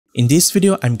In this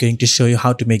video, I'm going to show you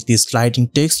how to make this sliding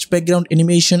text background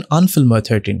animation on Filmora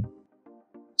 13.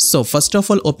 So first of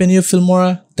all, open your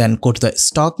Filmora, then go to the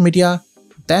stock media,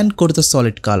 then go to the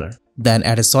solid color. Then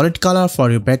add a solid color for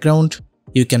your background.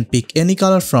 You can pick any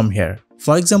color from here.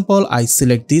 For example, I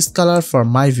select this color for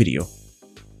my video.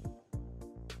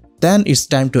 Then it's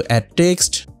time to add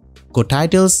text. Go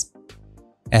titles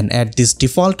and add this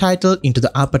default title into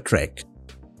the upper track.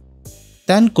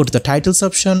 Then go to the titles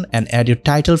option and add your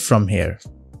title from here.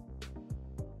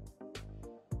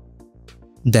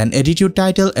 Then edit your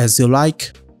title as you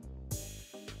like.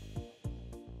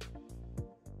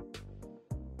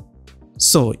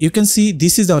 So you can see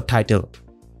this is our title.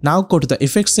 Now go to the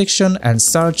effects section and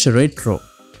search retro.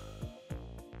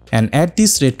 And add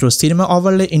this retro cinema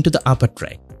overlay into the upper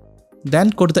track.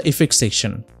 Then go to the effects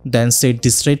section. Then set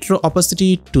this retro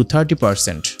opacity to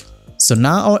 30%. So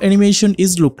now our animation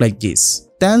is look like this.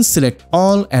 Then select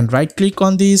all and right click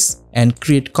on this and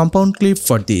create compound clip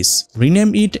for this.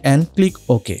 Rename it and click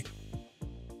OK.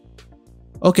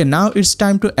 Okay, now it's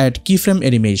time to add keyframe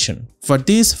animation. For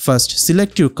this, first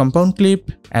select your compound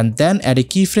clip and then add a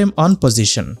keyframe on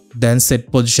position. Then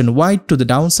set position wide to the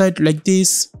downside like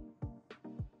this.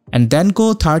 And then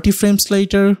go 30 frames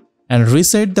later and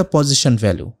reset the position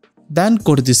value. Then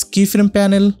go to this keyframe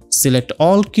panel, select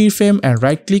all keyframe and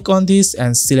right click on this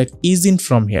and select ease in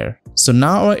from here. So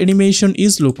now our animation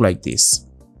is look like this.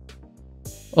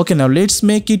 Okay, now let's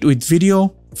make it with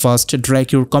video. First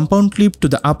drag your compound clip to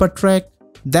the upper track,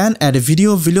 then add a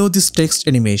video below this text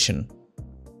animation.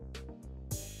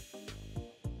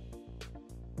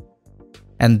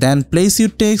 And then place your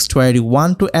text where you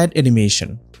want to add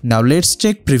animation. Now let's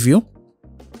check preview.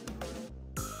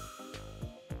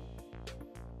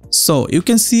 So you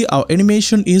can see our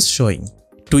animation is showing.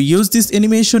 To use this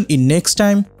animation in next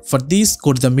time, for this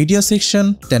go to the media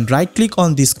section, then right click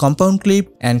on this compound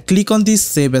clip and click on this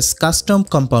save as custom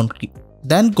compound clip.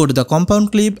 Then go to the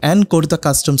compound clip and go to the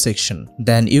custom section.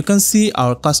 Then you can see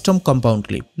our custom compound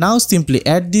clip. Now simply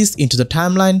add this into the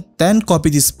timeline, then copy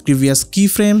this previous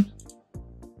keyframe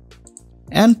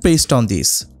and paste on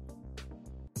this.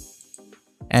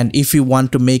 And if you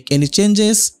want to make any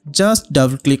changes, just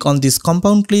double click on this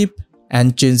compound clip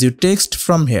and change your text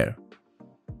from here.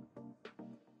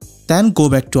 Then go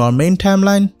back to our main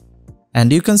timeline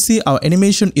and you can see our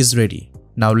animation is ready.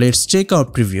 Now let's check our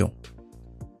preview.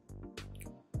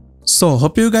 So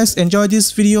hope you guys enjoyed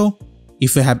this video.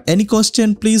 If you have any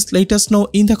question, please let us know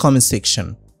in the comment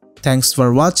section. Thanks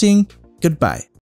for watching. Goodbye.